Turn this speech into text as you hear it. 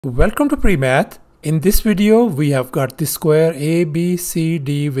Welcome to PreMath. In this video, we have got the square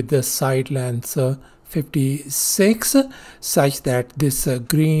ABCD with the side lengths 56 such that this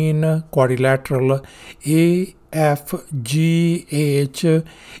green quadrilateral EFGH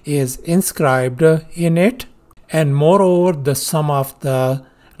is inscribed in it. And moreover, the sum of the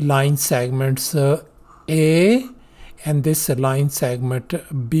line segments A and this line segment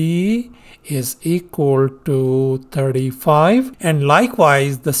B is equal to 35, and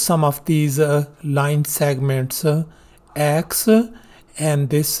likewise the sum of these line segments X and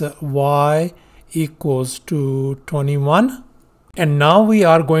this Y equals to 21. And now we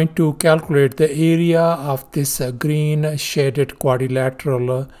are going to calculate the area of this green shaded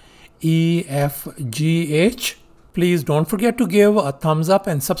quadrilateral EFGH. Please don't forget to give a thumbs up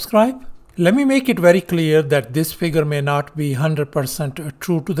and subscribe. Let me make it very clear that this figure may not be 100%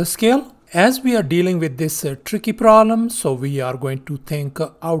 true to the scale. As we are dealing with this tricky problem, so we are going to think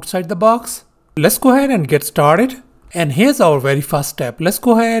outside the box. Let's go ahead and get started. And here's our very first step. Let's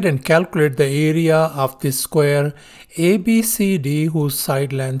go ahead and calculate the area of this square ABCD whose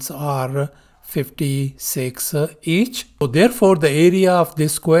side lengths are 56 each. So therefore the area of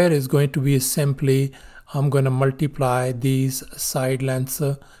this square is going to be simply, I'm going to multiply these side lengths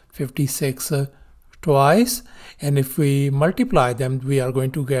 56 twice, and if we multiply them we are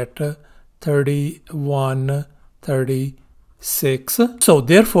going to get 3136. So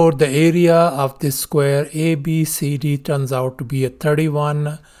therefore the area of this square ABCD turns out to be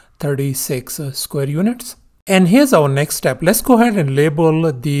 3136 square units. And here's our next step. Let's go ahead and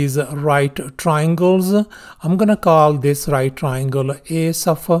label these right triangles. I'm gonna call this right triangle A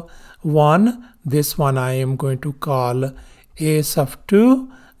sub 1. This one I am going to call A sub 2.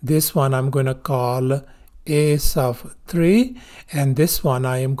 This one I'm going to call A sub 3, and this one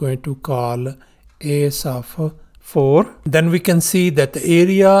I am going to call A sub 4. Then we can see that the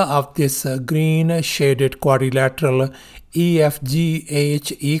area of this green shaded quadrilateral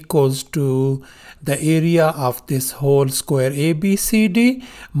EFGH equals to the area of this whole square ABCD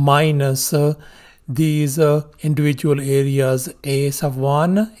minus these individual areas A sub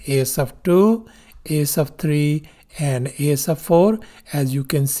 1, A sub 2, A sub 3, and A sub 4, as you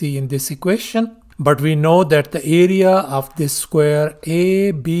can see in this equation. But we know that the area of this square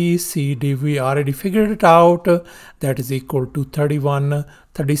ABCD, we already figured it out, that is equal to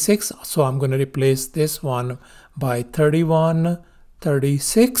 3136. So I'm going to replace this one by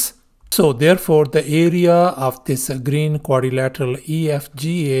 3136. So therefore the area of this green quadrilateral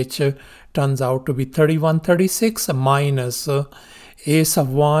EFGH turns out to be 3136 minus A sub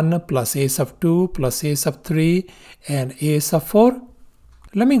 1 plus A sub 2 plus A sub 3 and A sub 4.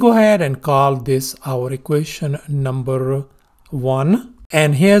 Let me go ahead and call this our equation number 1.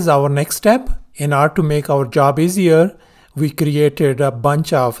 And here's our next step. In order to make our job easier, we created a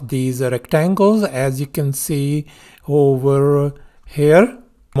bunch of these rectangles, as you can see over here.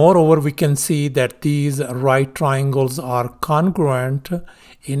 Moreover, we can see that these right triangles are congruent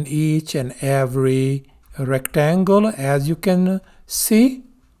in each and every rectangle, as you can see.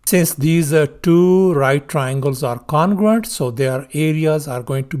 Since these two right triangles are congruent, so their areas are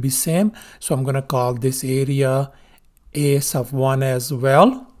going to be same. So I'm going to call this area A sub 1 as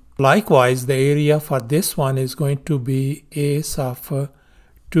well. Likewise, the area for this one is going to be A sub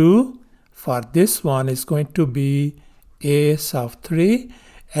 2. For this one is going to be A sub 3.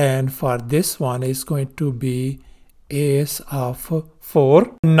 And for this one is going to be A sub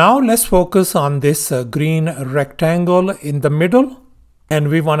 4. Now let's focus on this green rectangle in the middle. And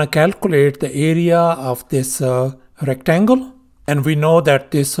we want to calculate the area of this rectangle. And we know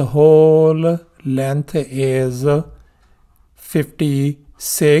that this whole length is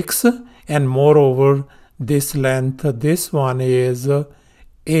 56. And moreover, this length, this one is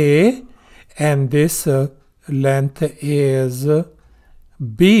A. And this length is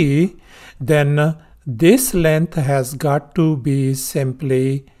B. Then this length has got to be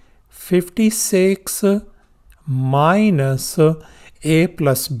simply 56 minus A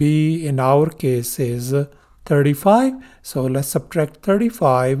plus B, in our case is 35. So let's subtract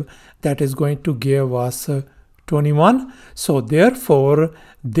 35. That is going to give us 21. So therefore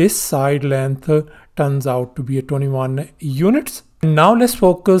this side length turns out to be 21 units. Now let's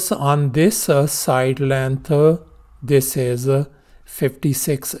focus on this side length. This is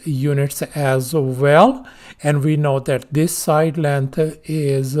 56 units as well. And we know that this side length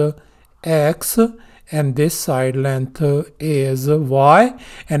is X and this side length is Y,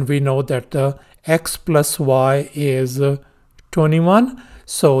 and we know that X plus Y is 21.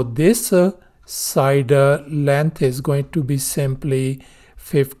 So this side length is going to be simply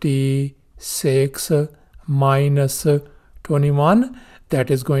 56 minus 21. that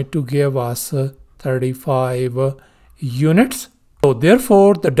is going to give us 35 units. So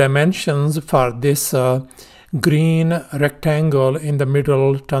therefore the dimensions for this green rectangle in the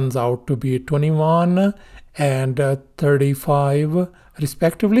middle turns out to be 21 and 35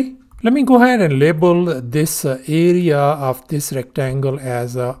 respectively. Let me go ahead and label this area of this rectangle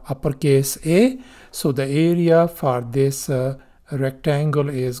as uppercase A. So the area for this rectangle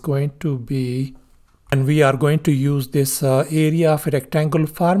is going to be, and we are going to use this area of a rectangle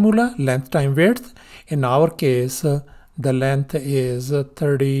formula, length times width. In our case, the length is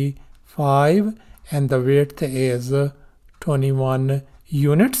 35 and the width is 21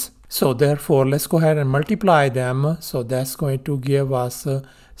 units. So therefore, let's go ahead and multiply them. So that's going to give us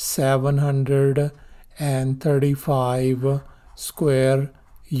 735 square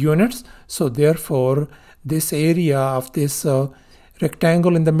units. So therefore, this area of this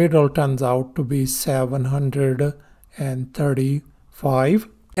rectangle in the middle turns out to be 735.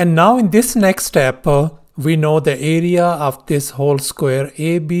 And now in this next step, we know the area of this whole square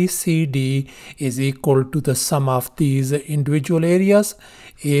ABCD is equal to the sum of these individual areas.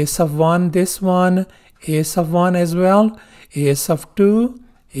 A sub 1, this one, A sub 1 as well, A sub 2,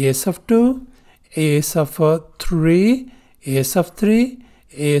 A sub 2, A sub 3, A sub 3,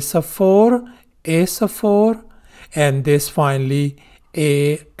 A sub 4, A sub 4, and this finally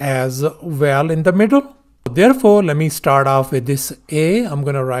A as well in the middle. Therefore, let me start off with this A. I'm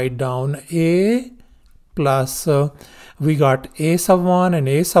going to write down A plus, we got A sub 1 and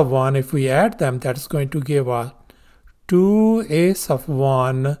A sub 1. If we add them, that's going to give us 2A sub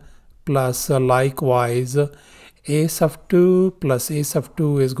 1 plus likewise A sub 2 plus A sub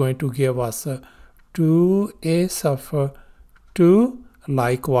 2 is going to give us 2A sub 2.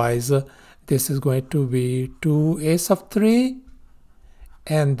 Likewise, this is going to be 2A sub 3,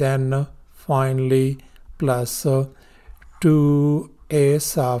 and then finally plus 2A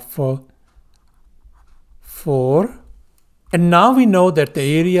sub 4. And now we know that the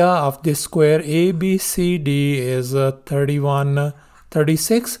area of this square ABCD is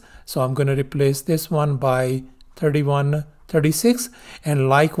 3136. So I'm going to replace this one by 3136. And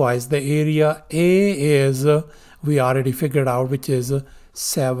likewise, the area A is, we already figured out, which is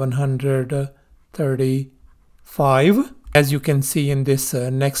 735, as you can see in this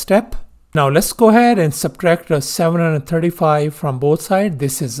next step. Now let's go ahead and subtract 735 from both sides.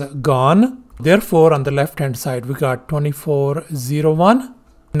 This is gone. Therefore, on the left hand side, we got 2401.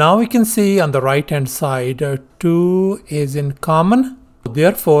 Now we can see on the right hand side, 2 is in common.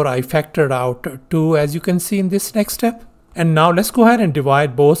 Therefore, I factored out 2, as you can see in this next step. And now let's go ahead and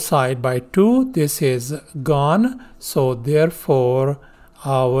divide both sides by 2. This is gone. So therefore,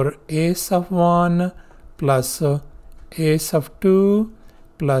 our A sub 1 plus A sub 2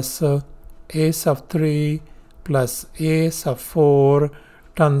 plus A sub 3 plus A sub 4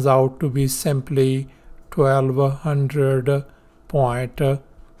 turns out to be simply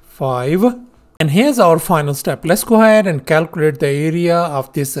 1200.5. And here's our final step. Let's go ahead and calculate the area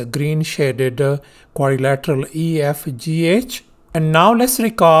of this green shaded quadrilateral EFGH. And now let's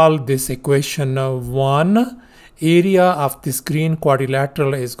recall this equation 1. Area of this green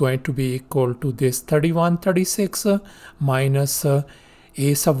quadrilateral is going to be equal to this 3136 minus A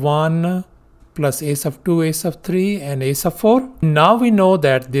sub 1 plus A sub 2, A sub 3, and A sub 4. Now we know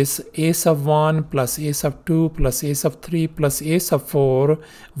that this A sub 1 plus A sub 2 plus A sub 3 plus A sub 4,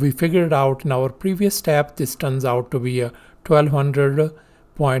 we figured out in our previous step. This turns out to be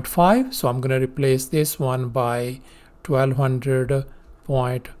 1200.5. So I'm going to replace this one by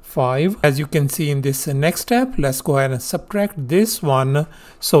 1200.5. As you can see in this next step, let's go ahead and subtract this one.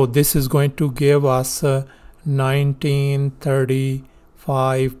 So this is going to give us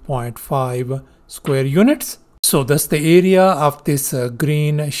 1935.5 square units. So thus the area of this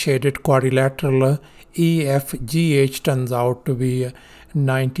green shaded quadrilateral EFGH turns out to be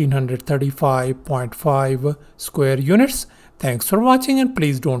 1935.5 square units. Thanks for watching, and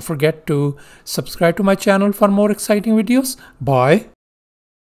please don't forget to subscribe to my channel for more exciting videos. Bye.